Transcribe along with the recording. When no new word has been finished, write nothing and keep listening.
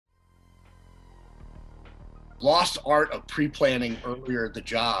lost art of pre-planning earlier the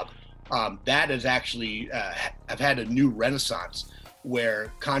job, that has actually have had a new renaissance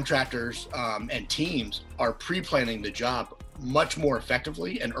where contractors and teams are pre-planning the job much more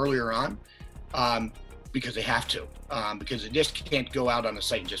effectively and earlier on, because they have to, because they just can't go out on a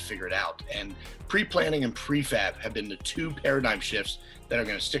site and just figure it out. And pre-planning and prefab have been the two paradigm shifts that are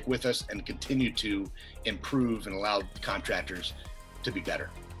going to stick with us and continue to improve and allow contractors to be better.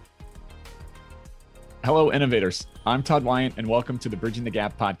 Hello, innovators. I'm Todd Wyant, and welcome to the Bridging the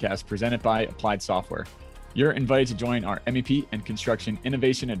Gap podcast presented by Applied Software. You're invited to join our MEP and construction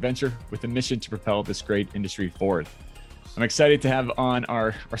innovation adventure with a mission to propel this great industry forward. I'm excited to have on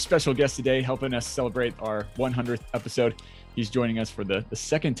our special guest today, helping us celebrate our 100th episode. He's joining us for the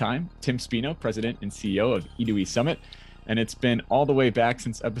second time, Tim Spino, President and CEO of E2E Summit. And it's been all the way back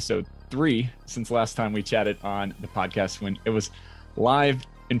since episode 3, since last time we chatted on the podcast when it was live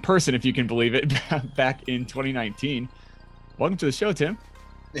in person, if you can believe it, back in 2019. Welcome to the show, Tim.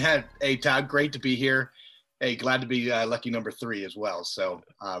 Yeah, hey, Todd, great to be here. Hey, glad to be lucky number 3 as well. So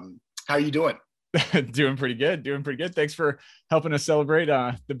how are you doing? Doing pretty good. Thanks for helping us celebrate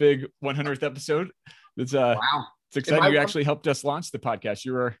the big 100th episode. It's Wow. It's exciting. You actually helped us launch the podcast.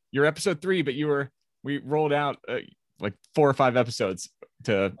 You're episode 3, but we rolled out like 4 or 5 episodes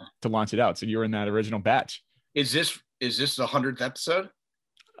to launch it out. So you were in that original batch. Is this the 100th episode?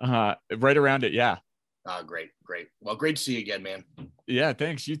 Right around it. Yeah. Great. Well, great to see you again, man. Yeah.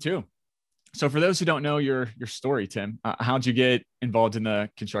 Thanks. You too. So for those who don't know your story, Tim, how'd you get involved in the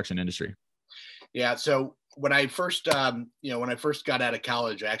construction industry? Yeah. So when I first got out of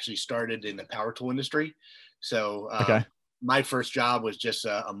college, I actually started in the power tool industry. So okay. My first job was just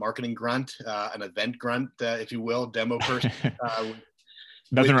a marketing grunt, an event grunt, if you will, demo person.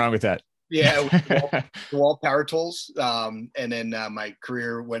 Nothing wrong with that. Yeah, DeWalt power tools, and then my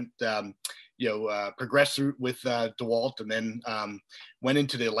career went, progressed through with DeWalt, and then went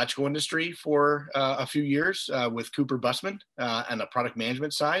into the electrical industry for a few years with Cooper Bussmann on the product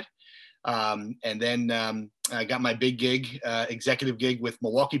management side, and then I got my big gig, executive gig with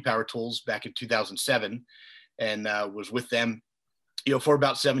Milwaukee Power Tools back in 2007, and was with them for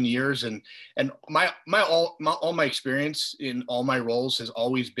about 7 years, and all my experience in all my roles has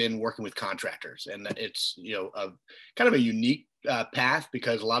always been working with contractors, and it's a kind of a unique path,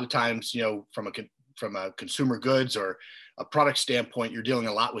 because a lot of times from a consumer goods or a product standpoint, you're dealing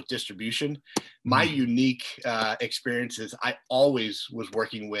a lot with distribution. My unique experience is I always was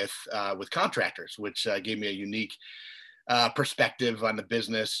working with contractors, which gave me a unique perspective on the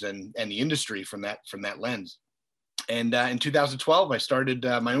business and the industry from that lens. And in 2012, I started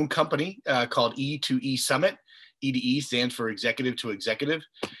my own company called E2E Summit. E2E stands for Executive to Executive.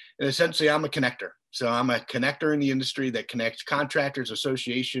 And essentially, I'm a connector. So I'm a connector in the industry that connects contractors,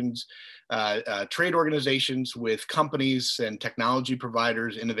 associations, trade organizations with companies and technology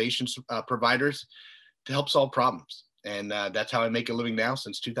providers, innovation providers to help solve problems. And that's how I make a living now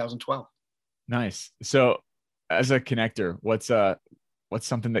since 2012. Nice. So as a connector, what's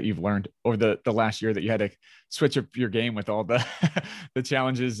something that you've learned over the last year that you had to switch up your game with all the the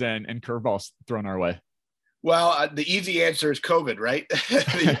challenges and curveballs thrown our way? Well, the easy answer is COVID, right?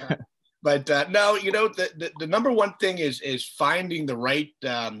 But no, the number one thing is finding the right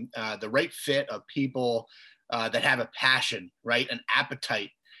fit of people that have a passion, right, an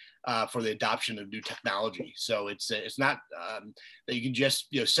appetite for the adoption of new technology. So it's not that you can just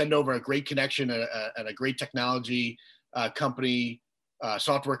send over a great connection and a great technology company.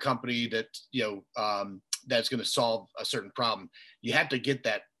 Software company that that's going to solve a certain problem. You have to get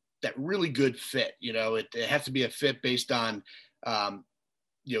that really good fit. It has to be a fit based on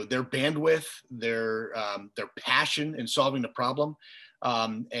their bandwidth, their passion in solving the problem,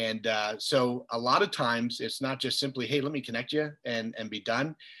 and so a lot of times it's not just simply, hey, let me connect you and be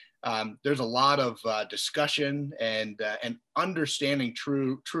done. There's a lot of discussion and understanding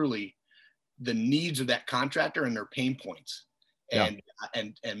truly the needs of that contractor and their pain points. And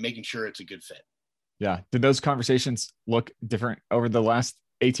making sure it's a good fit. Yeah. Did those conversations look different over the last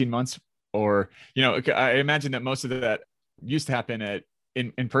 18 months? Or, I imagine that most of that used to happen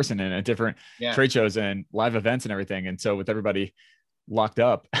in person and at different trade shows and live events and everything. And so with everybody locked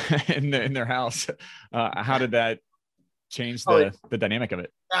up in their house, how did that change the dynamic of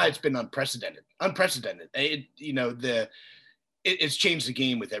it? It's been unprecedented. It's changed the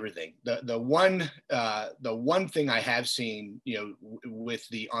game with everything. The one thing I have seen, with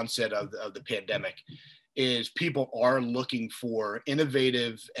the onset of the pandemic, is people are looking for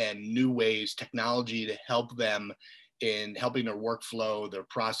innovative and new ways, technology to help them in helping their workflow, their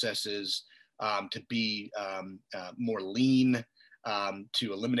processes, to be more lean,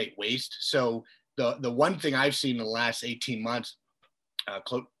 to eliminate waste. So the one thing I've seen in the last 18 months,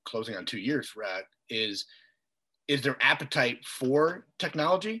 closing on 2 years, is their appetite for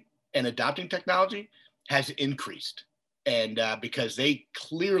technology and adopting technology has increased. And because they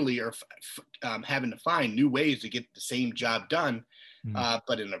clearly are having to find new ways to get the same job done,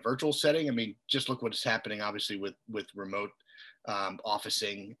 but in a virtual setting. I mean, just look what is happening, obviously, with remote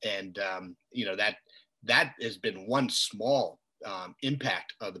officing, and that has been one small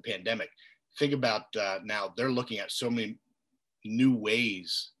impact of the pandemic. Think about now they're looking at so many new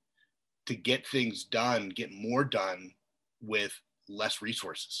ways to get things done, get more done with less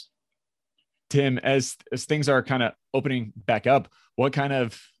resources. Tim, as things are kind of opening back up, what kind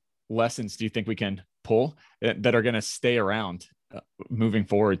of lessons do you think we can pull that are going to stay around moving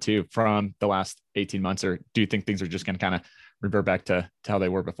forward too from the last 18 months? Or do you think things are just going to kind of revert back to how they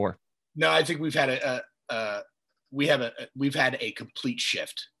were before? No, I think we've had we've had a complete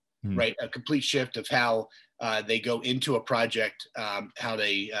shift, right? A complete shift of how they go into a project, how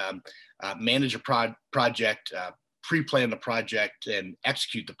they manage a project, pre-plan the project, and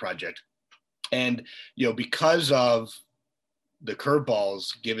execute the project. And because of the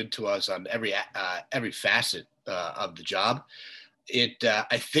curveballs given to us on every facet of the job,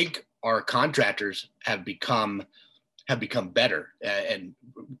 I think our contractors have become better. And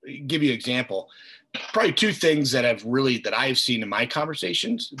give you an example, probably two things that I've seen in my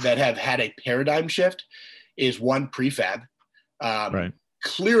conversations that have had a paradigm shift is one, prefab. Right.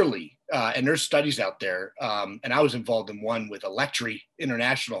 Clearly, and there's studies out there, and I was involved in one with Electri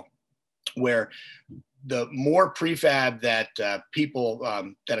International, where the more prefab that that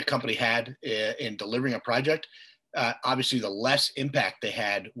a company had in delivering a project, obviously the less impact they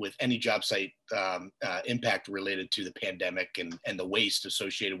had with any job site impact related to the pandemic and the waste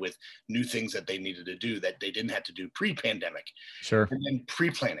associated with new things that they needed to do that they didn't have to do pre-pandemic. Sure. And then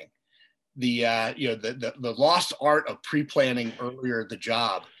pre-planning, the lost art of pre-planning earlier the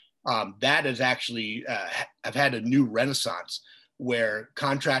job, that has actually have had a new renaissance where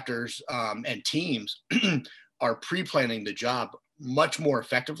contractors and teams are pre-planning the job much more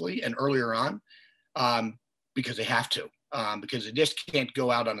effectively and earlier on, because they have to, because they just can't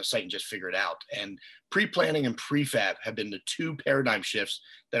go out on a site and just figure it out. And pre-planning and prefab have been the two paradigm shifts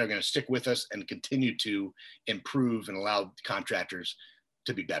that are going to stick with us and continue to improve and allow contractors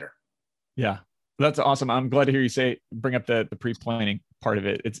to be better. Yeah, that's awesome. I'm glad to hear you bring up the pre-planning part of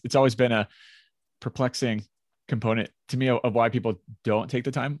it. It's always been a perplexing component to me of why people don't take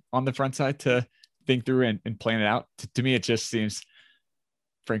the time on the front side to think through and plan it out. To me, it just seems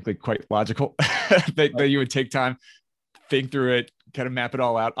frankly quite logical that you would take time, think through it, kind of map it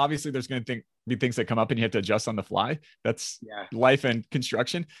all out. Obviously there's going to be things that come up and you have to adjust on the fly. That's life and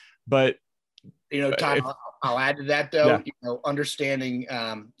construction. But Tom, I'll add to that though, understanding,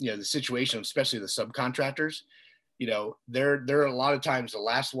 the situation, especially the subcontractors, they're a lot of times the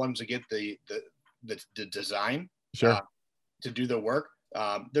last ones to get the design to do their work.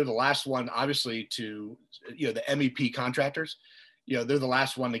 They're the last one, obviously, to, the MEP contractors, they're the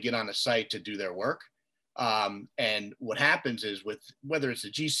last one to get on a site to do their work. And what happens is with whether it's the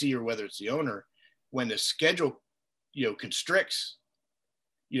GC or whether it's the owner, when the schedule, constricts,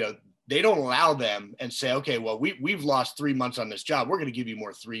 they don't allow them and say, okay, well, we've lost 3 months on this job. We're going to give you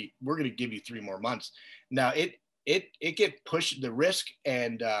we're going to give you 3 more months. Now it get pushed, the risk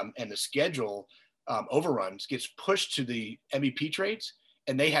and the schedule overruns gets pushed to the MEP trades,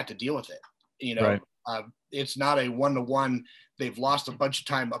 and they have to deal with it. Right. It's not a one-to-one. They've lost a bunch of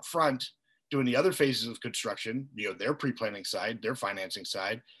time up front doing the other phases of construction, their pre-planning side, their financing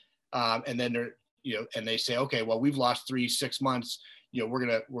side. And then and they say, okay, well, we've lost 3-6 months. We're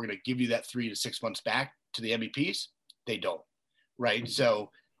going to give you that 3 to 6 months back to the MEPs. They don't. Right.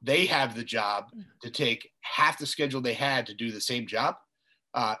 So they have the job to take half the schedule they had to do the same job.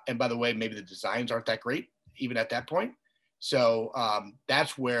 And by the way, maybe the designs aren't that great even at that point. So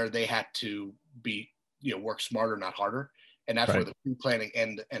that's where they have to be, work smarter, not harder. And that's where the pre-planning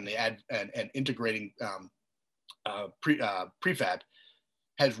and integrating prefab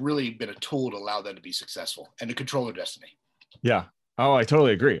has really been a tool to allow them to be successful and to control their destiny. Yeah. Oh, I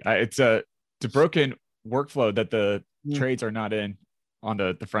totally agree. It's a broken workflow that the trades are not in on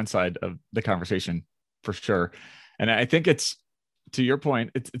the front side of the conversation for sure. And I think it's, to your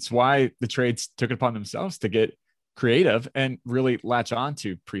point, it's why the trades took it upon themselves to get creative and really latch on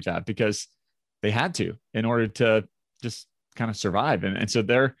to prefab, because they had to in order to just kind of survive. And so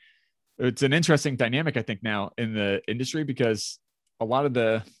it's an interesting dynamic, I think, now in the industry, because a lot of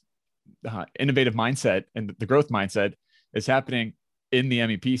the innovative mindset and the growth mindset is happening in the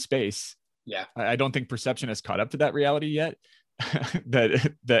MEP space. Yeah. I don't think perception has caught up to that reality yet.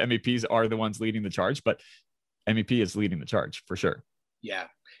 that the MEPs are the ones leading the charge, but MEP is leading the charge for sure. Yeah.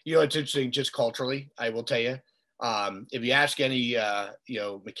 It's interesting just culturally, I will tell you. If you ask any,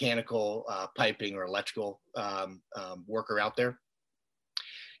 mechanical, piping or electrical worker out there,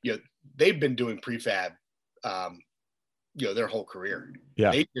 they've been doing prefab, their whole career.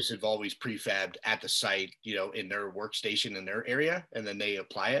 Yeah. They just have always prefabbed at the site, in their workstation in their area, and then they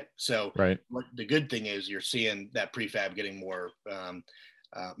apply it. So right. The good thing is you're seeing that prefab getting more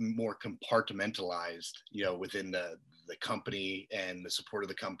compartmentalized, within the company and the support of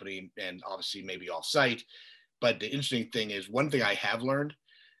the company, and obviously maybe off site. But the interesting thing is, one thing I have learned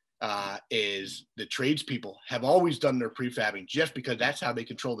is the tradespeople have always done their prefabbing just because that's how they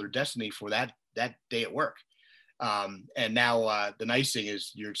control their destiny for that day at work. And now the nice thing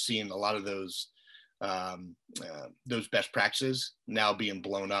is you're seeing a lot of those best practices now being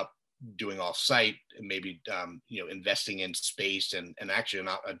blown up, doing off site, and maybe investing in space and actually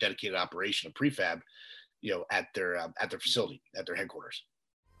a dedicated operation of prefab, at their facility, at their headquarters.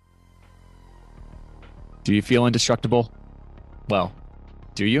 Do you feel indestructible? Well,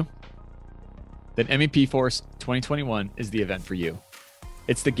 do you? Then MEP Force 2021 is the event for you.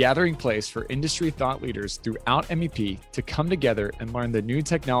 It's the gathering place for industry thought leaders throughout MEP to come together and learn the new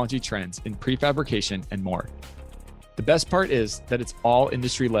technology trends in prefabrication and more. The best part is that it's all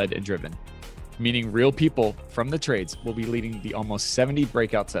industry-led and driven, meaning real people from the trades will be leading the almost 70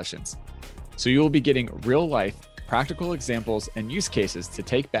 breakout sessions. So you will be getting real-life, practical examples and use cases to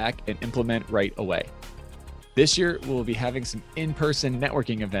take back and implement right away. This year, we'll be having some in-person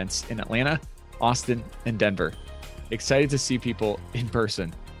networking events in Atlanta, Austin, and Denver. Excited to see people in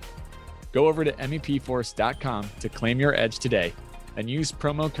person. Go over to mepforce.com to claim your edge today and use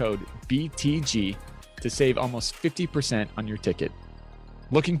promo code BTG to save almost 50% on your ticket.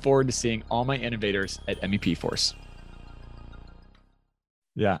 Looking forward to seeing all my innovators at MEP Force.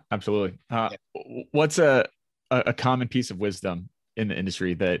 Yeah, absolutely. What's a common piece of wisdom in the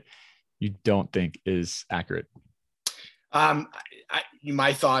industry that you don't think is accurate?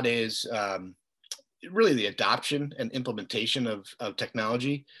 My thought is really the adoption and implementation of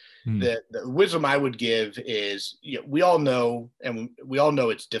technology. The wisdom I would give is, we all know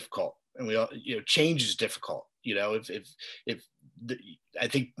it's difficult, and we all, change is difficult. I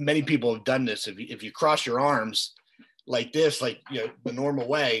think many people have done this. If you cross your arms like this, the normal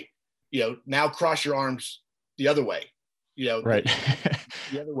way, now cross your arms the other way, right.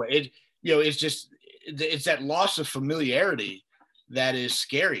 the other way. It's that loss of familiarity that is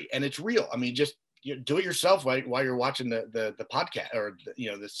scary, and it's real. I mean, just do it yourself while you're watching the podcast, or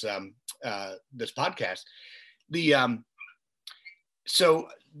this podcast. So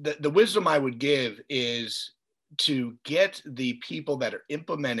the wisdom I would give is to get the people that are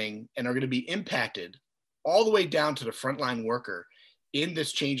implementing and are going to be impacted all the way down to the frontline worker in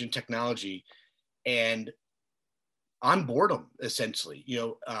this change in technology, and onboard them essentially.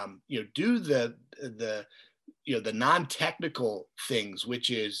 Do the non-technical things,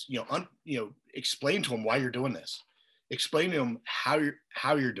 which is explain to them why you're doing this, explain to them how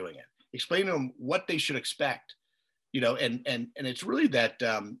you're doing it, explain to them what they should expect, and it's really that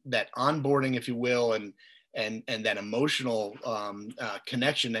onboarding, if you will, and that emotional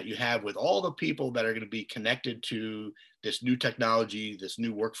connection that you have with all the people that are going to be connected to this new technology, this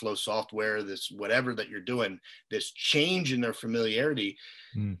new workflow software, this whatever that you're doing, this change in their familiarity,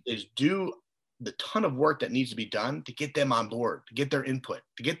 is do the ton of work that needs to be done to get them on board, to get their input,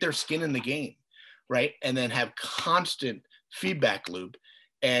 to get their skin in the game, right? And then have constant feedback loop,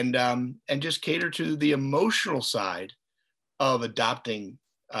 and just cater to the emotional side of adopting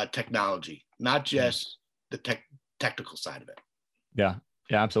technology, not just the technical side of it. Yeah,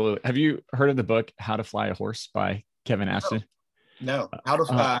 absolutely. Have you heard of the book How to Fly a Horse by Kevin Ashton? No. How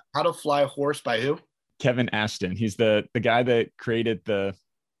to Fly a Horse by who? Kevin Ashton. He's the guy that created the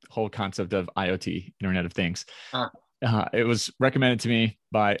whole concept of IoT, Internet of Things. It was recommended to me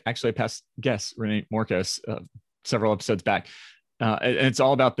by actually a past guest, Renee Morkos, several episodes back. And it's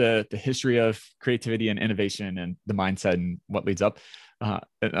all about the history of creativity and innovation and the mindset and what leads up.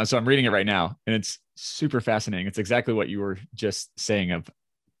 So I'm reading it right now, and it's super fascinating. It's exactly what you were just saying of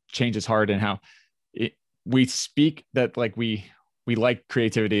change is hard, and how we speak that we like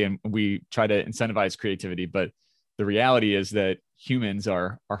creativity and we try to incentivize creativity, but the reality is that humans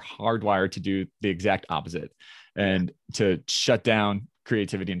are hardwired to do the exact opposite, and to shut down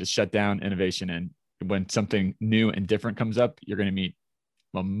creativity and to shut down innovation. And when something new and different comes up, you're going to meet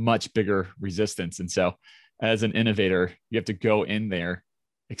a much bigger resistance. And so as an innovator, you have to go in there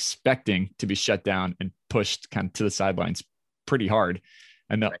expecting to be shut down and pushed kind of to the sidelines pretty hard.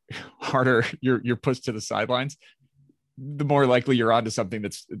 And the harder you're pushed to the sidelines, the more likely you're onto something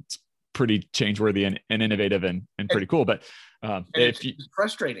that's it's pretty change-worthy and innovative and pretty cool. But it's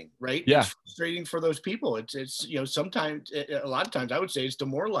frustrating, right? Yeah. It's frustrating for those people. It's sometimes, a lot of times I would say it's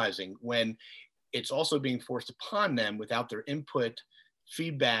demoralizing when it's also being forced upon them without their input,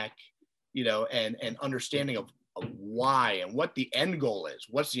 feedback, and understanding of why and what the end goal is.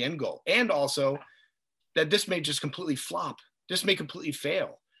 What's the end goal? And also that this may just completely flop. This may completely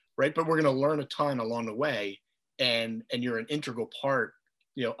fail, right? But we're going to learn a ton along the way, and you're an integral part,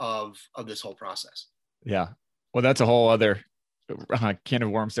 of this whole process. Yeah. Well, that's a whole other can of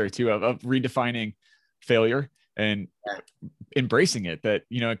worms there too, of redefining failure and embracing it. That,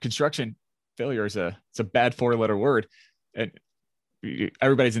 construction failure is it's a bad 4-letter word, and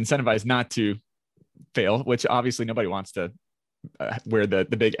everybody's incentivized not to fail, which obviously nobody wants to wear the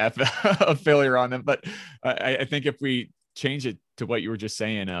big F of failure on them. But I think if we change it to what you were just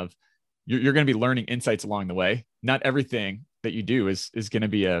saying of you're going to be learning insights along the way. Not everything that you do is going to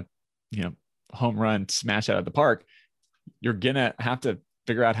be a, home run smash out of the park. You're going to have to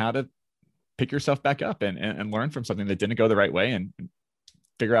figure out how to pick yourself back up and learn from something that didn't go the right way and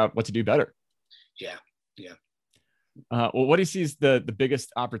figure out what to do better. Yeah. Yeah. Well, what do you see as the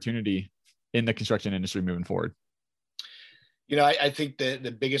biggest opportunity in the construction industry moving forward? I think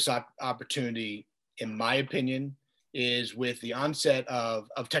the biggest opportunity, in my opinion, is with the onset of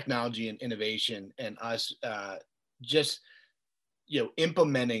technology and innovation, and us just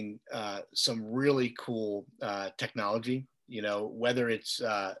implementing some really cool technology. Whether it's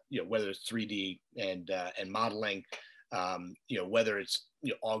 3D and modeling, whether it's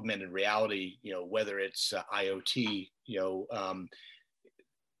augmented reality, whether it's IoT.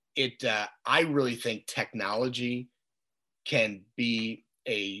 I really think technology can be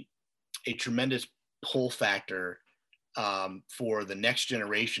a tremendous pull factor for the next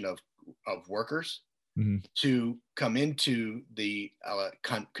generation of workers to come into the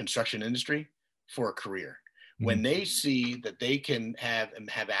construction industry for a career. When they see that they can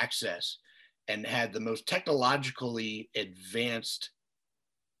have access and have the most technologically advanced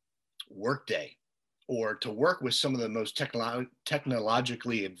workday, or to work with some of the most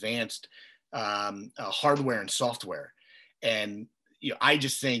technologically advanced hardware and software. And I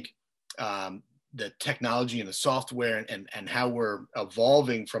just think the technology and the software and how we're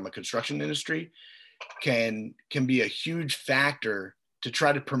evolving from a construction industry can be a huge factor to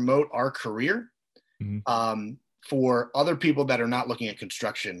try to promote our career for other people that are not looking at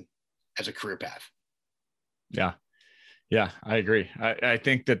construction as a career path. Yeah, I agree. I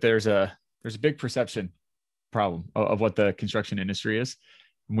think that there's a big perception problem of what the construction industry is.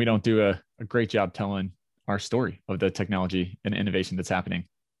 And we don't do a great job telling our story of the technology and innovation that's happening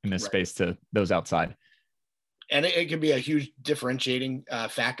in this space to those outside. And it can be a huge differentiating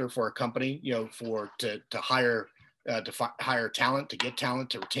factor for a company, to hire talent, to get talent,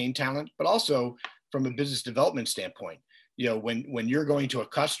 to retain talent, but also from a business development standpoint. When you're going to a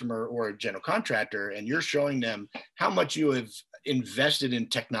customer or a general contractor and you're showing them how much you have invested in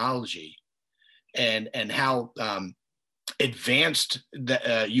technology and how advanced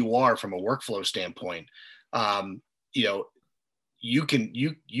that you are from a workflow standpoint, you can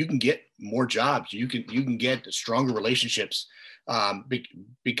get more jobs. You can get stronger relationships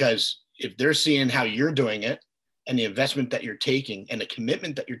because if they're seeing how you're doing it and the investment that you're taking and the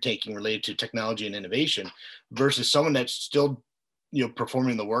commitment that you're taking related to technology and innovation versus someone that's still,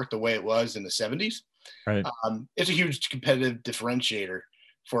 performing the work the way it was in the 70s, right. It's a huge competitive differentiator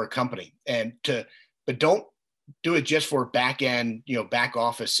for a company. But don't do it just for back end, back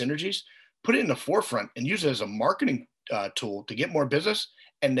office synergies. Put it in the forefront and use it as a marketing tool to get more business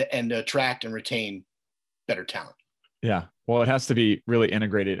and attract and retain better talent. Yeah. Well, it has to be really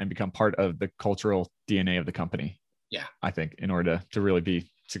integrated and become part of the cultural DNA of the company. Yeah. I think in order to really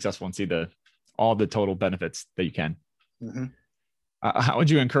be successful and see all the total benefits that you can. How would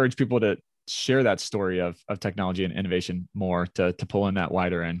you encourage people to share that story of technology and innovation more to pull in that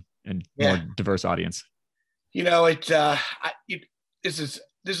wider and more diverse audience?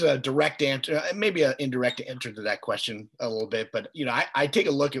 This is a direct answer, maybe an indirect answer to that question a little bit, but I take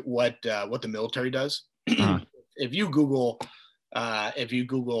a look at what the military does. If you Google, the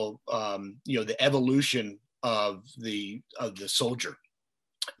evolution of the soldier,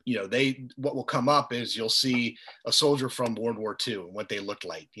 what will come up is you'll see a soldier from World War II and what they looked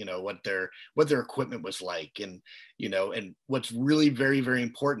like, what their equipment was like, and what's really very, very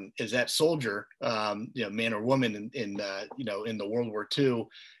important is that soldier, man or woman in the World War II,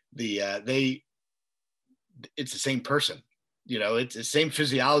 it's the same person, it's the same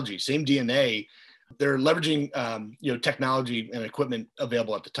physiology, same DNA. They're leveraging, technology and equipment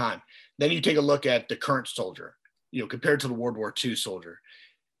available at the time. Then you take a look at the current soldier, compared to the World War II soldier.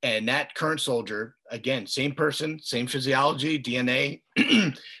 And that current soldier, again, same person, same physiology, DNA,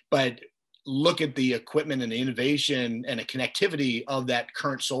 but look at the equipment and the innovation and the connectivity of that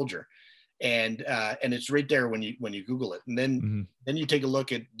current soldier. And it's right there when you Google it. And then you take a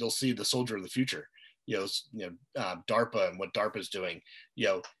look at, you'll see the soldier of the future, DARPA and what DARPA is doing.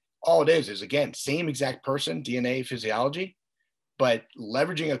 All it is again, same exact person, DNA, physiology, but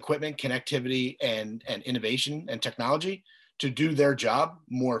leveraging equipment, connectivity, and innovation and technology to do their job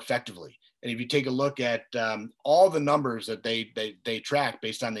more effectively. And if you take a look at all the numbers that they track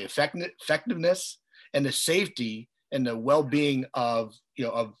based on the effectiveness and the safety and the well-being of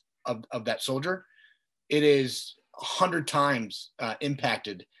that soldier, it is 100 times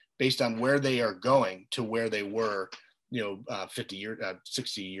impacted based on where they are going to where they were 60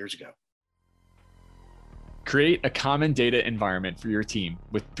 years ago. Create a common data environment for your team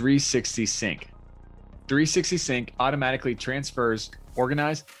with 360 Sync. 360 Sync automatically transfers,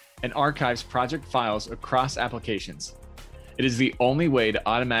 organizes, and archives project files across applications. It is the only way to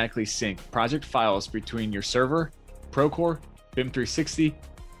automatically sync project files between your server, Procore, BIM 360,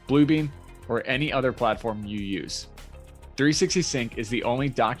 Bluebeam, or any other platform you use. 360 Sync is the only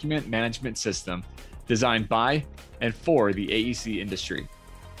document management system designed by and for the AEC industry.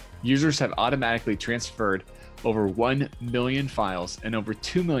 Users have automatically transferred over 1 million files and over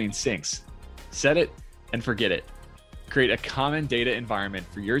 2 million syncs. Set it and forget it. Create a common data environment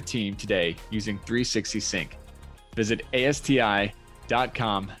for your team today using 360 Sync. Visit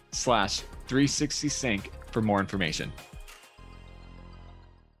ASTI.com/360sync for more information.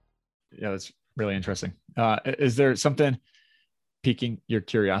 Yeah, that's really interesting. Is there something piquing your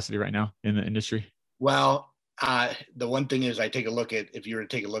curiosity right now in the industry? Well, the one thing is, if you were to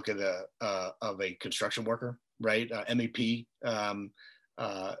take a look at a construction worker, right? MEP,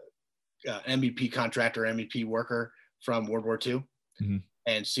 MEP contractor, MEP worker from World War II,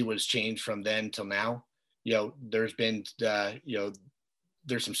 and see what's changed from then till now. There's been,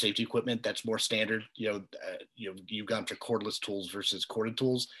 there's some safety equipment that's more standard. You've gone to cordless tools versus corded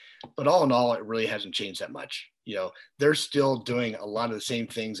tools, but all in all, it really hasn't changed that much. They're still doing a lot of the same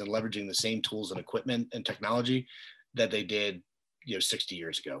things and leveraging the same tools and equipment and technology that they did, 60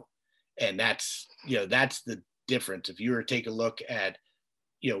 years ago. And that's the difference. If you were to take a look at,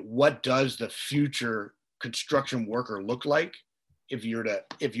 what does the future construction worker look like? If you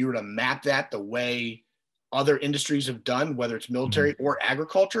were to map that the way other industries have done, whether it's military or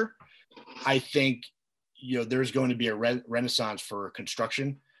agriculture, I think, there's going to be a renaissance for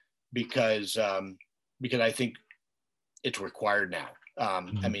construction because I think it's required now.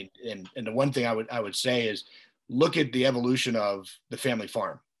 I mean, and the one thing I would say is look at the evolution of the family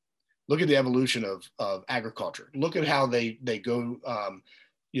farm. Look at the evolution of agriculture. Look at how they go,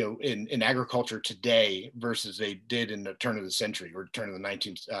 in agriculture today versus they did in the turn of the century or turn of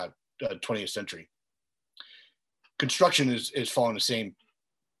the 20th century. Construction is following the same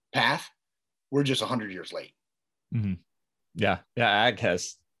path. We're just 100 years late. Yeah. Ag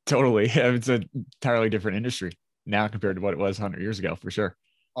has totally. It's an entirely different industry now compared to what it was 100 years ago, for sure.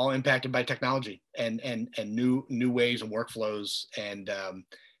 All impacted by technology and new ways and workflows and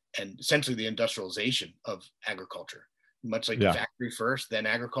essentially the industrialization of agriculture. Much like the factory first, then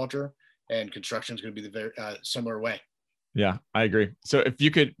agriculture, and construction is going to be the very similar way. Yeah, I agree. So if you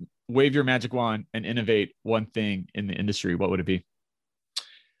could wave your magic wand and innovate one thing in the industry, what would it be?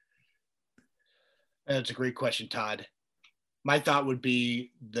 That's a great question, Todd. My thought would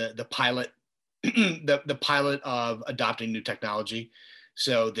be the pilot, the pilot of adopting new technology.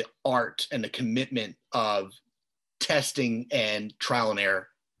 So the art and the commitment of testing and trial and error.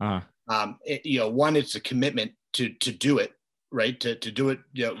 One, it's a commitment to do it, right? To do it,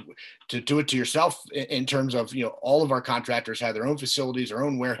 to do it to yourself in terms of, all of our contractors have their own facilities, their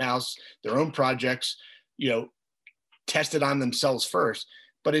own warehouse, their own projects, tested on themselves first.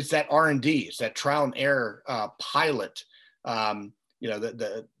 But it's that R&D, it's that trial and error pilot.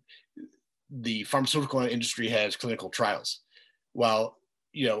 The pharmaceutical industry has clinical trials. Well,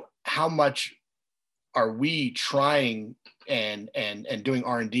 how much are we trying and doing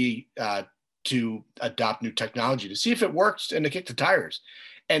R&D to adopt new technology to see if it works and to kick the tires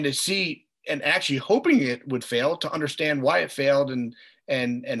and to see and actually hoping it would fail to understand why it failed and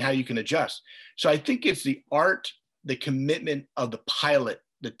how you can adjust. So I think it's the art, the commitment of the pilot,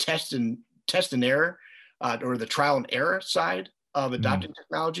 the test and error or the trial and error side of adopting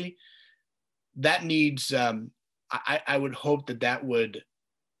technology that needs, I would hope that would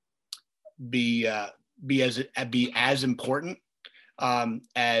be as important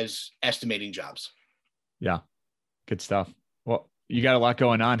as estimating jobs. Yeah. Good stuff. Well, you got a lot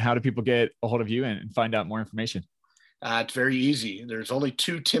going on. How do people get a hold of you and find out more information? It's very easy. There's only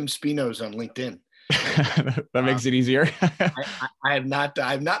 2 Tim Spinos on LinkedIn. That makes it easier. I have not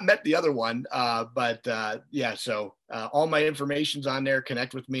met the other one, but yeah. So all my information's on there.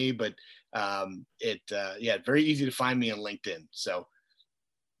 Connect with me, but very easy to find me on LinkedIn. So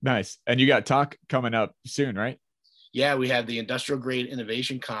nice. And you got Talk coming up soon, right? Yeah, we have the Industrial Grade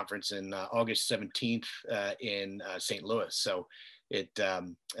Innovation Conference in August 17th in St. Louis. So it's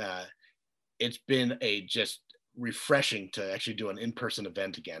been just refreshing to actually do an in-person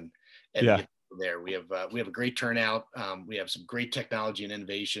event again and get there. We have a great turnout. We have some great technology and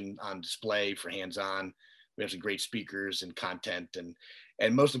innovation on display for hands-on. We have some great speakers and content,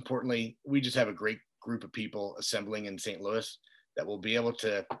 and most importantly, we just have a great group of people assembling in St. Louis that will be able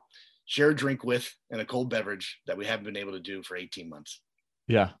to share a drink with and a cold beverage that we haven't been able to do for 18 months.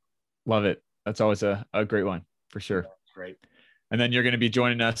 Yeah. Love it. That's always a great one for sure. Great. And then you're going to be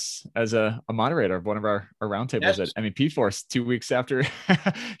joining us as a moderator of one of our roundtables at MEP Force 2 weeks after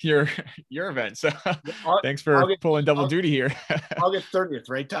your event. So thanks for pulling double duty here. August 30th,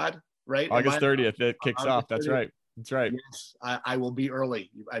 right, Todd? Right? August 30th, it kicks off. That's right. That's right. Yes, I will be early.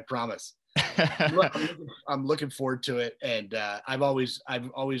 I promise. I'm looking forward to it, and I've always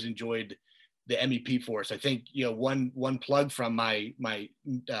enjoyed the MEP Force. I think one plug from my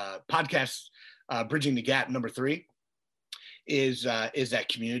podcast, Bridging the Gap number 3, is that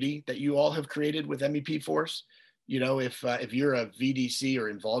community that you all have created with MEP Force. If you're a VDC or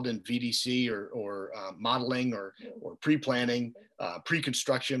involved in VDC or modeling or pre-planning,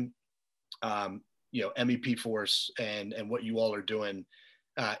 pre-construction, MEP Force and what you all are doing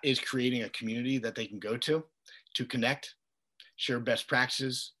is creating a community that they can go to connect, share best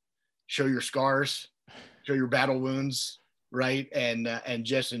practices, show your scars, show your battle wounds, right? And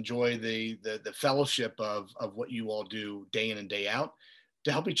just enjoy the fellowship of what you all do day in and day out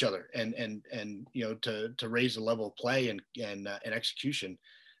to help each other and to raise the level of play and execution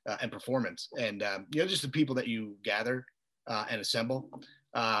and performance. And just the people that you gather and assemble.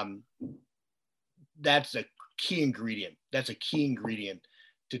 That's a key ingredient. That's a key ingredient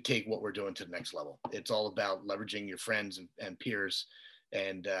to take what we're doing to the next level. It's all about leveraging your friends and peers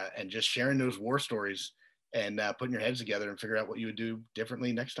and just sharing those war stories and putting your heads together and figure out what you would do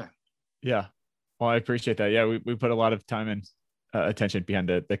differently next time. Yeah. Well, I appreciate that. Yeah. We put a lot of time and attention behind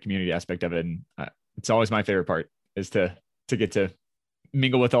the community aspect of it. And it's always my favorite part is to get to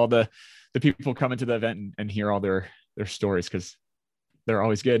mingle with all the people coming to the event and hear all their stories, because they're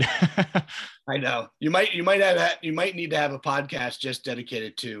always good. I know you might need to have a podcast just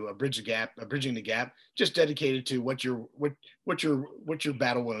dedicated to bridging the gap, just dedicated to what's your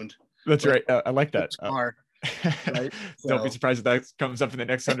battle wound. That's right. I like that. Right? Don't be surprised if that comes up in the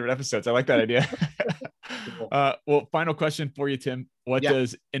next 100 episodes. I like that idea. Cool. Well, final question for you, Tim. What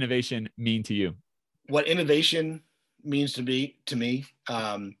does innovation mean to you? What innovation means to me,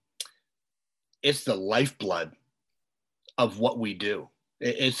 it's the lifeblood of what we do.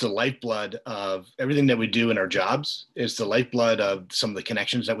 It's the lifeblood of everything that we do in our jobs. It's the lifeblood of some of the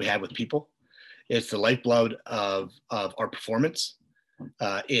connections that we have with people. It's the lifeblood of our performance.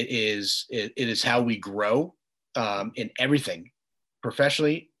 It is how we grow in everything,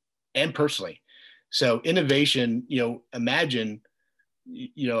 professionally and personally. So innovation, imagine,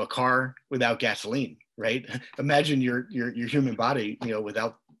 a car without gasoline, right? Imagine your human body,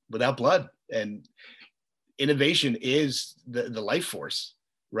 without blood. And innovation is the life force,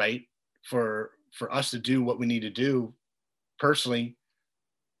 right? For us to do what we need to do personally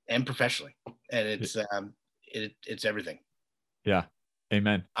and professionally. And it's everything. Yeah.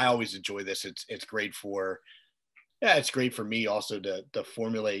 Amen. I always enjoy this. It's great for me also to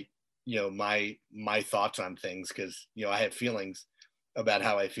formulate, my thoughts on things, because, I have feelings about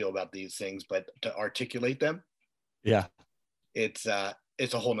how I feel about these things, but to articulate them. Yeah. It's a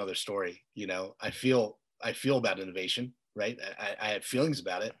whole nother story. I feel about innovation, right? I have feelings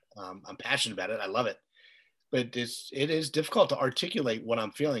about it. I'm passionate about it. I love it, but it is difficult to articulate what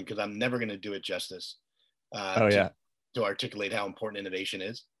I'm feeling, because I'm never going to do it justice. To articulate how important innovation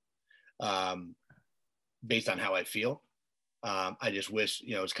is, based on how I feel. I just wish,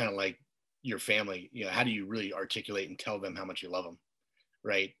 it's kind of like your family, how do you really articulate and tell them how much you love them?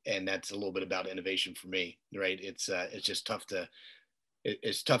 Right. And that's a little bit about innovation for me, right? It's just tough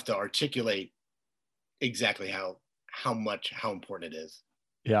to articulate exactly how important it is.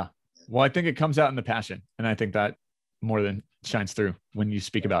 Yeah. Well, I think it comes out in the passion, and I think that more than shines through when you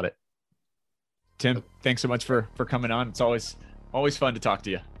speak about it. Tim, thanks so much for coming on. It's always fun to talk to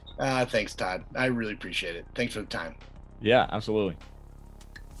you. Thanks, Todd. I really appreciate it. Thanks for the time. Yeah, absolutely.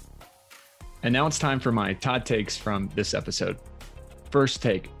 And now it's time for my Todd takes from this episode. First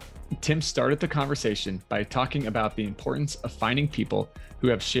take: Tim started the conversation by talking about the importance of finding people who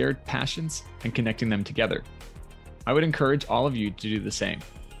have shared passions and connecting them together. I would encourage all of you to do the same.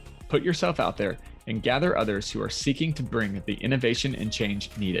 Put yourself out there and gather others who are seeking to bring the innovation and change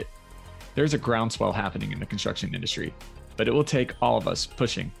needed. There's a groundswell happening in the construction industry, but it will take all of us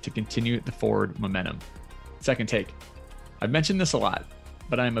pushing to continue the forward momentum. Second take. I've mentioned this a lot,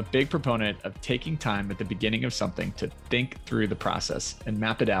 but I'm a big proponent of taking time at the beginning of something to think through the process and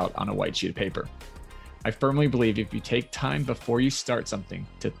map it out on a white sheet of paper. I firmly believe if you take time before you start something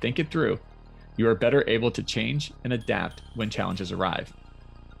to think it through, you are better able to change and adapt when challenges arrive.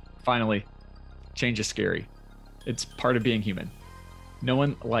 Finally, change is scary. It's part of being human. No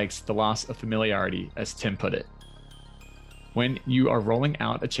one likes the loss of familiarity, as Tim put it. When you are rolling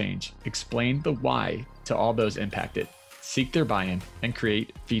out a change, explain the why to all those impacted, seek their buy-in, and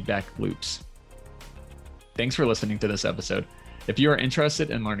create feedback loops. Thanks for listening to this episode. If you are interested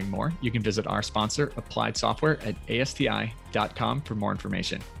in learning more, you can visit our sponsor, Applied Software, at asti.com for more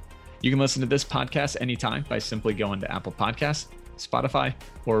information. You can listen to this podcast anytime by simply going to Apple Podcasts, Spotify,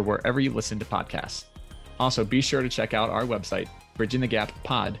 or wherever you listen to podcasts. Also, be sure to check out our website,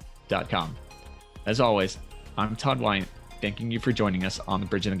 bridgingthegappod.com. As always, I'm Todd Wyant, thanking you for joining us on the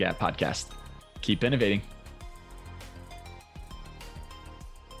Bridging the Gap podcast. Keep innovating.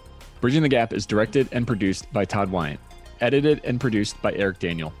 Bridging the Gap is directed and produced by Todd Wyant, edited and produced by Eric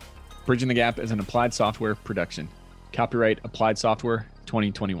Daniel. Bridging the Gap is an Applied Software production. Copyright Applied Software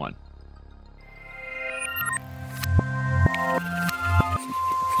 2021.